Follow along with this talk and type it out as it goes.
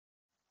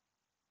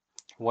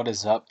What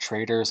is up,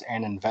 traders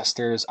and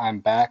investors? I'm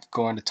back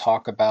going to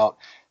talk about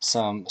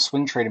some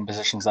swing trading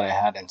positions that I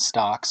had in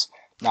stocks,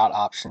 not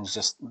options,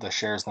 just the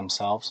shares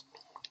themselves.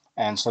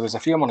 And so there's a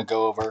few I'm going to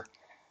go over,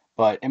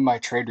 but in my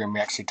trade room, we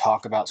actually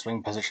talk about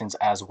swing positions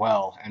as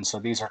well. And so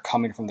these are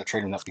coming from the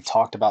trade room that we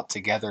talked about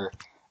together,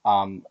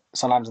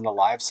 sometimes in the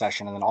live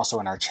session and then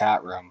also in our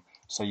chat room.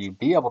 So you'd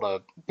be able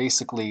to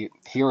basically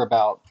hear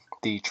about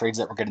the trades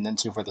that we're getting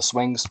into for the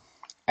swings.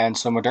 And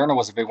so Moderna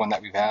was a big one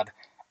that we've had.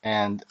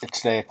 And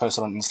today I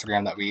posted on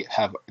Instagram that we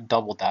have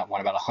doubled that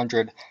one, about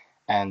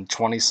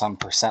 120 some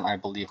percent, I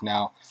believe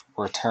now,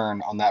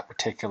 return on that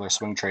particular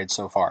swing trade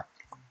so far.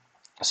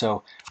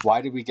 So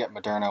why did we get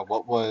Moderna?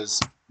 What was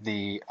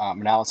the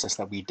analysis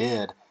that we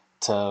did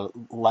to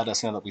let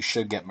us know that we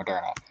should get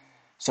Moderna?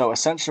 So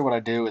essentially what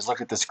I do is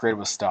look at this grid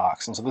with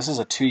stocks. And so this is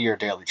a 2-year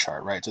daily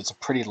chart, right? So it's a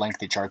pretty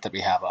lengthy chart that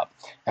we have up.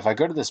 If I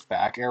go to this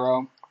back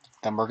arrow,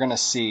 then we're going to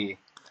see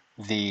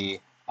the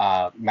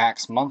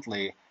max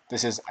monthly.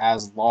 This is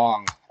as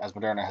long as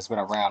Moderna has been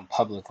around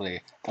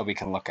publicly that we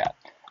can look at.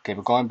 Okay,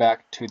 but going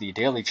back to the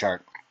daily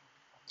chart,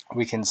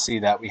 we can see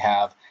that we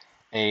have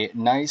a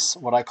nice,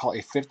 what I call a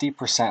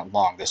 50%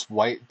 long, this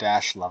white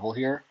dash level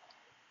here.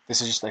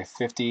 This is just a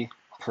 50%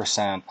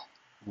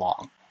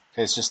 long.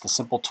 Okay, it's just a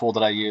simple tool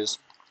that I use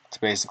to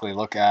basically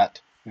look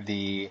at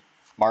the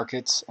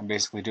markets and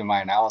basically do my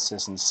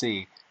analysis and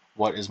see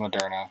what is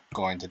Moderna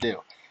going to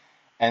do.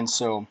 And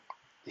so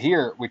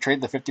here we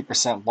trade the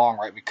 50% long,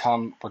 right?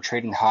 We're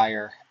trading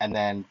higher, and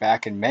then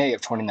back in May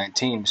of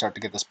 2019, we start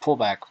to get this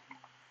pullback,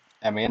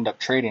 and we end up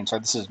trading. So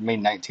this is May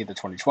 19th of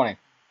 2020.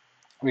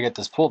 We get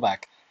this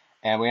pullback,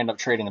 and we end up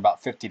trading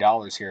about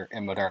 $50 here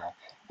in Moderna.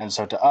 And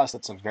so to us,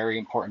 that's a very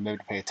important move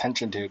to pay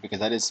attention to, because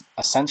that is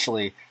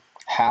essentially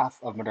half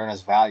of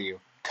Moderna's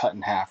value cut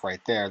in half right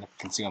there that you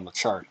can see on the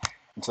chart.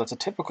 And so it's a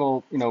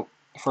typical,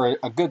 for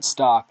a good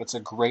stock, it's a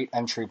great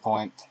entry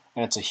point,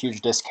 and it's a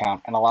huge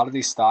discount. And a lot of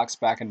these stocks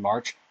back in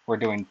March were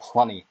doing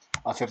plenty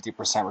of 50%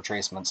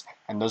 retracements,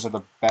 and those are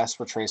the best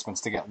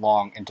retracements to get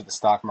long into the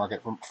stock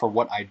market for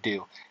what I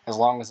do. As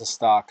long as the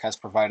stock has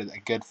provided a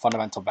good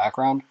fundamental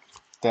background,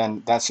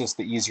 then that's just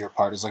the easier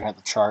part, is looking at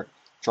the chart,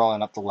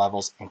 drawing up the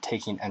levels, and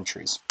taking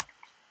entries.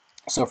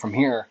 So from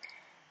here,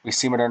 we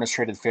see Moderna's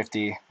traded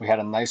 50. We had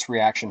a nice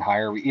reaction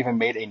higher. We even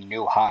made a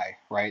new high,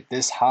 right?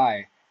 This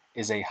high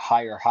is a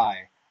higher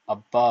high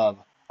above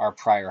our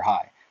prior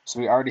high. So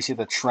we already see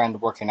the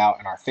trend working out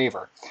in our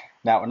favor.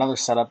 Now, another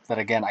setup that,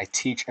 again, I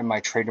teach in my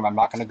trade room, I'm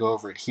not going to go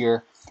over it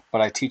here,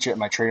 but I teach it in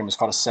my trade room, is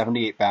called a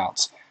 78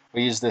 bounce.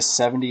 We use this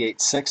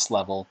 78.6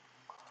 level,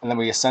 and then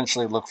we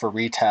essentially look for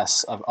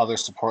retests of other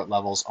support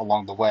levels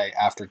along the way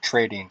after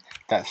trading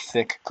that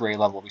thick gray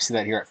level. We see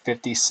that here at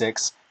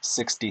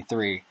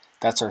 56.63.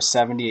 That's our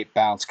 78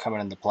 bounce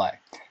coming into play.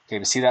 Okay,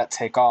 we see that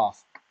take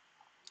off.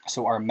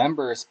 So our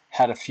members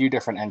had a few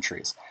different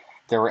entries.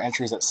 There were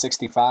entries at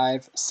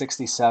 65,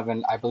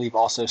 67, I believe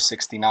also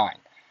 69.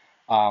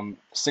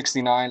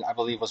 69, I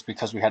believe, was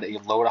because we had a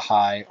low to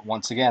high,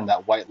 once again,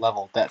 that white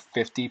level, that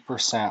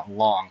 50%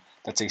 long.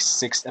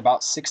 That's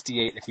about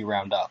 68 if you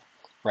round up,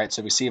 right?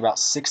 So we see about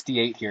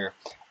 68 here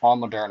on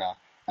Moderna.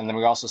 And then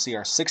we also see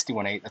our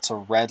 61.8, that's a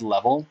red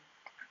level.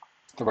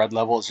 The red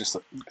level is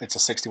it's a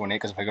 61.8,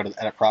 because if I go to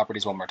the edit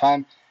properties one more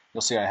time,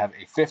 you'll see I have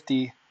a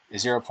 50, a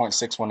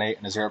 0.618,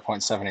 and a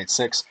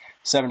 0.786.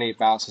 78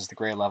 bounce is the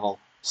gray level.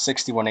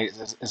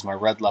 61.8 is my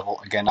red level.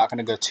 Again, not going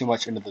to go too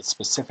much into the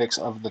specifics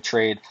of the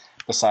trade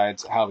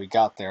besides how we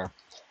got there,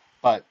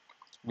 but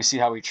we see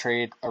how we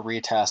trade a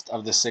retest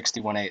of the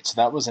 61.8. So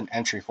that was an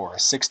entry for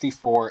us.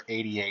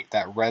 64.88,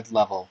 that red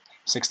level,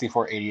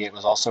 64.88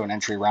 was also an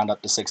entry, round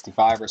up to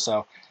 65 or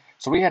so.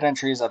 So we had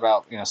entries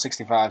about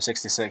 65,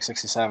 66,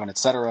 67,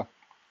 etc.,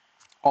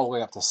 all the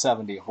way up to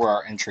 70 were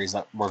our entries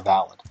that were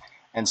valid.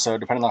 And so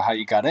depending on how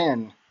you got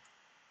in,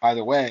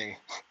 either way,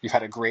 you've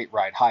had a great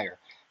ride higher.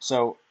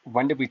 So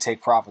when did we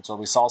take profits? Well,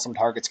 we saw some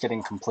targets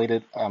getting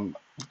completed,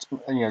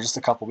 just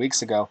a couple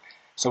weeks ago.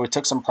 So we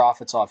took some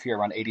profits off here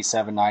around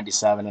 87,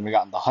 97, and we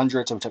got in the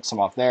 100, so we took some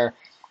off there.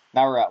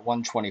 Now we're at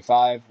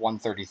 125,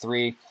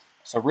 133.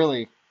 So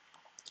really,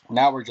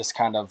 now we're just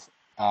kind of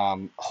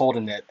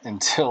holding it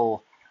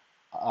until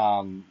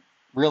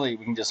really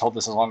we can just hold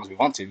this as long as we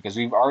want to, because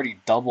we've already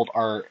doubled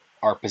our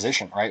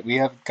position, right? We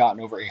have gotten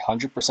over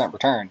 100%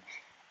 return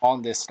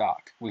on this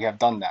stock. We have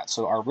done that.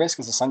 So our risk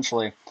is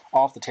essentially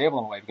off the table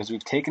in a way, because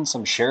we've taken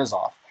some shares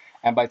off.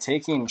 And by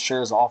taking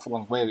shares off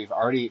along the way, we've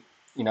already,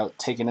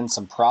 taken in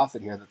some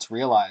profit here that's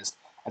realized.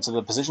 And so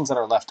the positions that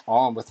are left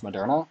on with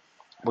Moderna,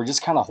 we're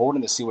just kind of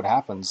holding to see what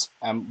happens,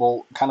 and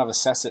we'll kind of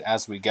assess it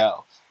as we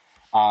go.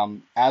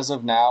 As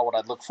of now, what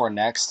I'd look for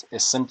next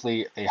is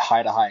simply a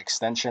high-to-high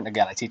extension.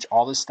 Again, I teach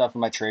all this stuff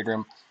in my trade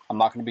room. I'm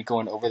not going to be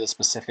going over the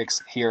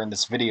specifics here in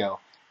this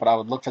video, but I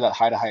would look for that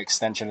high-to-high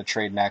extension to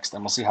trade next,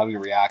 and we'll see how we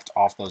react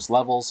off those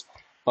levels.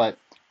 But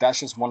that's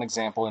just one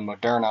example in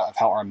Moderna of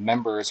how our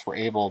members were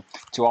able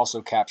to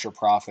also capture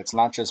profits,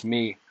 not just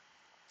me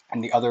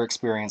and the other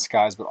experienced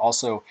guys, but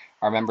also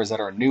our members that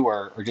are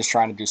newer or just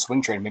trying to do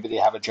swing trading. Maybe they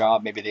have a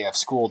job, maybe they have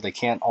school, they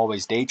can't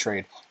always day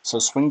trade. So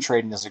swing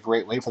trading is a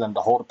great way for them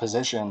to hold a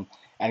position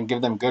and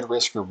give them good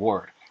risk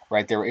reward,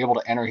 right? They were able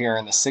to enter here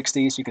in the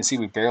 60s. You can see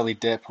we barely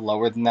dip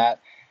lower than that.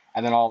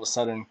 And then all of a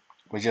sudden,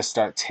 we just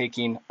start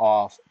taking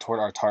off toward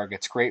our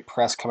targets. Great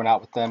press coming out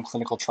with them.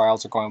 Clinical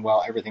trials are going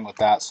well, everything with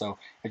that. So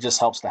it just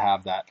helps to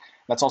have that.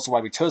 That's also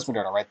why we chose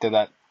Moderna, right?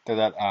 They're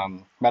that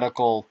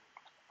medical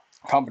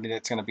company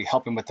that's going to be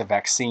helping with the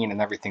vaccine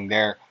and everything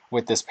there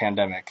with this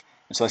pandemic.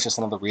 And so that's just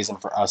another reason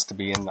for us to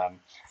be in them.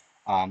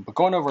 But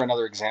going over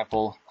another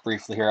example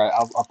briefly here,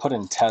 I'll put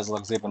in Tesla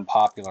because they've been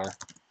popular.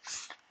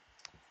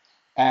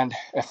 And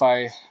if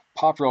I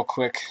pop real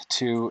quick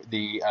to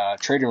the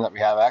trade room that we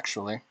have,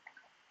 actually,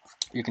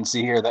 you can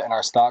see here that in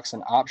our stocks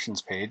and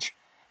options page,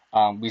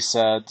 we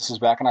said, this is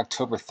back on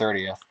October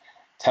 30th,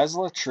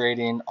 Tesla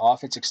trading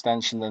off its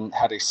extension, then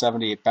had a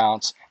 78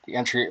 bounce. The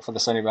entry for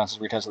the 70 bounces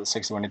retested the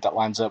 61. That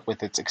lines up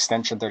with its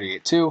extension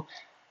 38.2.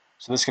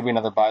 So this could be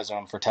another buy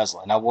zone for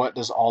Tesla. Now, what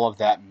does all of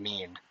that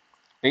mean?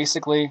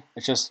 Basically,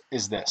 it just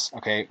is this,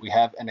 okay? We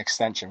have an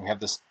extension. We have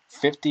this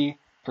 50%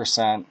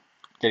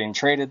 getting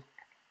traded.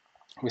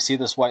 We see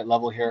this white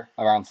level here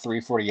around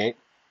 348.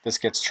 This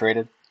gets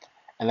traded.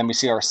 And then we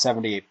see our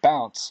 78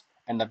 bounce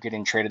end up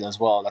getting traded as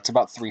well. That's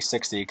about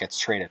 360. It gets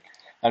traded.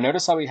 Now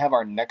notice how we have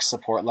our next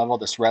support level,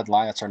 this red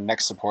line, that's our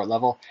next support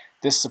level.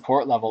 This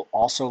support level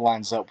also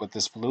lines up with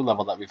this blue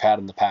level that we've had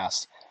in the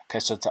past. Okay,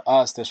 so to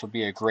us, this would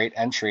be a great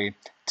entry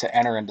to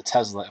enter into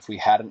Tesla if we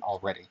hadn't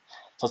already.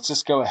 So let's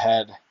just go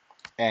ahead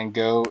and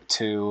go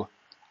to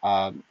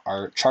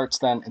our charts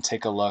then and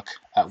take a look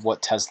at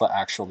what Tesla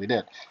actually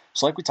did.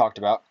 So like we talked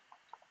about,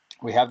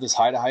 we have this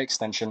high to high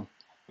extension.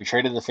 We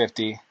traded the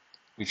 50.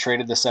 We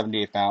traded the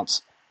 78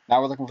 bounce.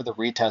 Now we're looking for the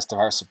retest of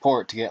our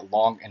support to get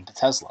long into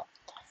Tesla.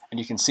 And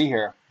you can see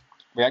here,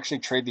 we actually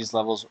trade these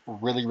levels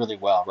really, really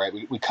well, right?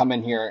 We come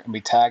in here and we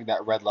tag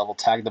that red level,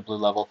 tag the blue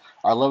level.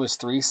 Our low is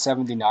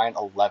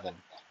 379.11.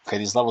 Okay,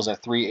 these levels are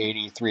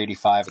 380,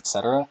 385,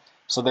 etc.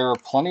 So there are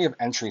plenty of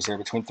entries here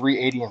between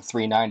 380 and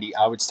 390.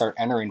 I would start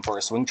entering for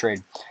a swing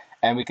trade.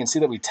 And we can see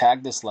that we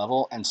tagged this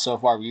level, and so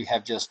far we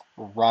have just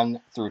run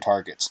through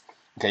targets.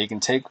 Okay, you can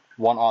take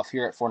one off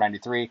here at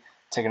 493,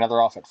 take another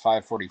off at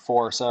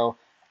 544 or so,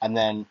 and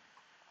then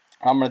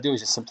what I'm going to do is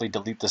just simply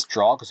delete this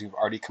draw because we've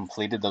already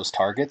completed those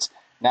targets.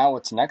 Now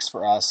what's next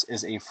for us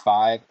is a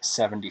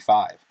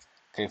 575.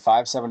 Okay,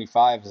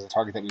 575 is a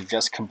target that we've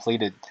just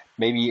completed.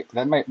 Maybe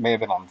that may have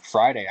been on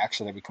Friday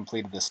actually that we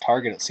completed this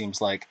target, it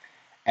seems like.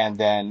 And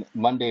then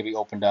Monday we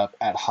opened up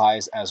at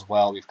highs as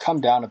well. We've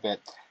come down a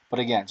bit, but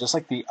again, just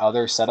like the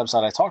other setups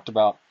that I talked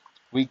about,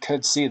 we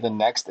could see the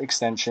next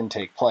extension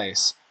take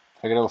place.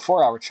 If I go to a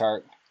 4-hour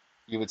chart,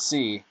 you would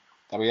see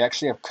that we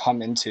actually have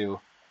come into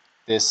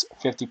this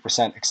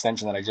 50%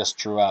 extension that I just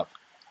drew up.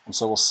 And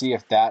so we'll see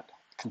if that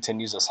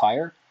continues us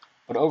higher.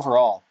 But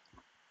overall,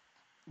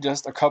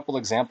 just a couple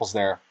examples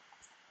there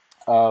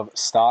of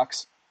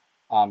stocks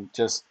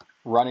just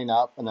running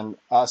up and then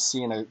us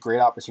seeing a great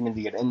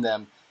opportunity to get in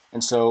them.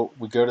 And so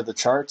we go to the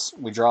charts,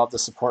 we draw up the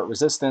support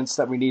resistance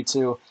that we need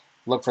to,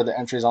 look for the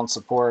entries on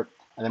support,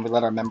 and then we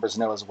let our members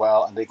know as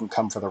well, and they can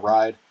come for the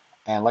ride.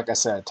 And like I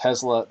said,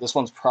 Tesla, this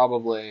one's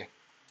probably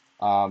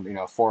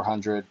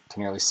 400 to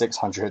nearly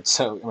 600.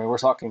 So I mean, we're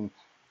talking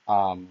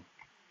over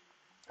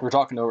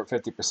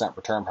 50%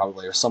 return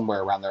probably, or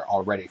somewhere around there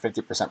already,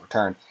 50%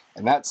 return,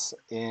 and that's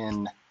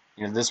in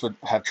this would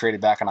have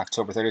traded back on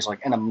October 30th. So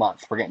like in a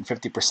month, we're getting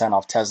 50%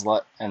 off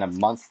Tesla in a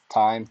month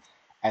time,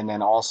 and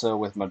then also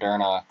with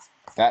Moderna,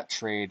 that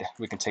trade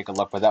we can take a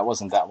look, but that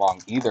wasn't that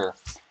long either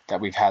that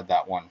we've had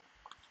that one.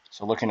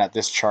 So looking at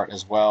this chart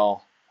as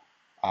well,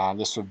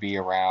 this would be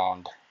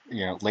around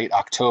late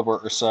October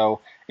or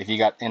so. If you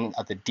got in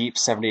at the deep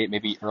 78,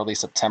 maybe early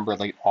September,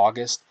 late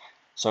August.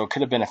 So it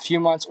could have been a few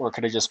months or it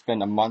could have just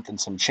been a month and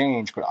some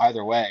change, but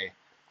either way,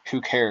 who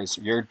cares?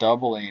 You're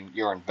doubling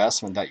your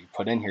investment that you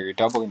put in here. You're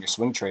doubling your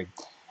swing trade.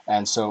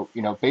 And so,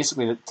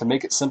 basically to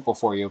make it simple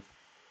for you,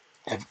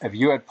 if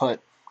you had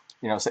put,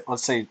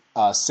 let's say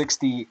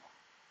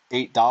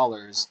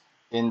 $68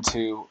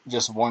 into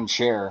just one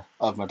share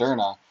of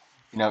Moderna,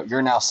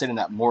 you're now sitting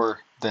at more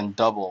than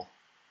double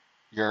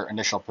your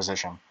initial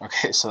position.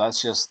 Okay, so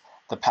that's just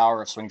the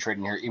power of swing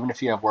trading here. Even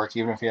if you have work,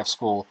 even if you have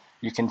school,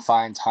 you can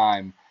find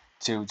time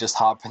to just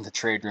hop in the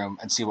trade room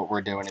and see what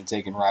we're doing and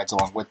taking rides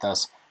along with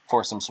us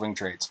for some swing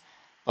trades.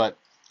 But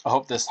I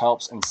hope this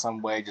helps in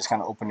some way, just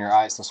kind of open your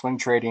eyes to swing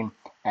trading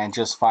and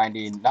just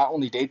finding not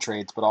only day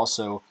trades, but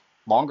also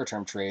longer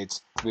term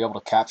trades to be able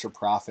to capture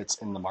profits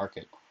in the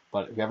market.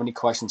 But if you have any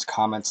questions,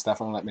 comments,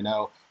 definitely let me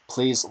know.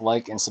 Please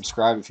like and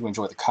subscribe if you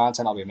enjoy the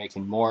content. I'll be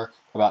making more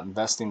about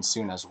investing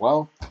soon as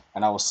well.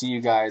 And I will see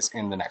you guys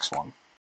in the next one.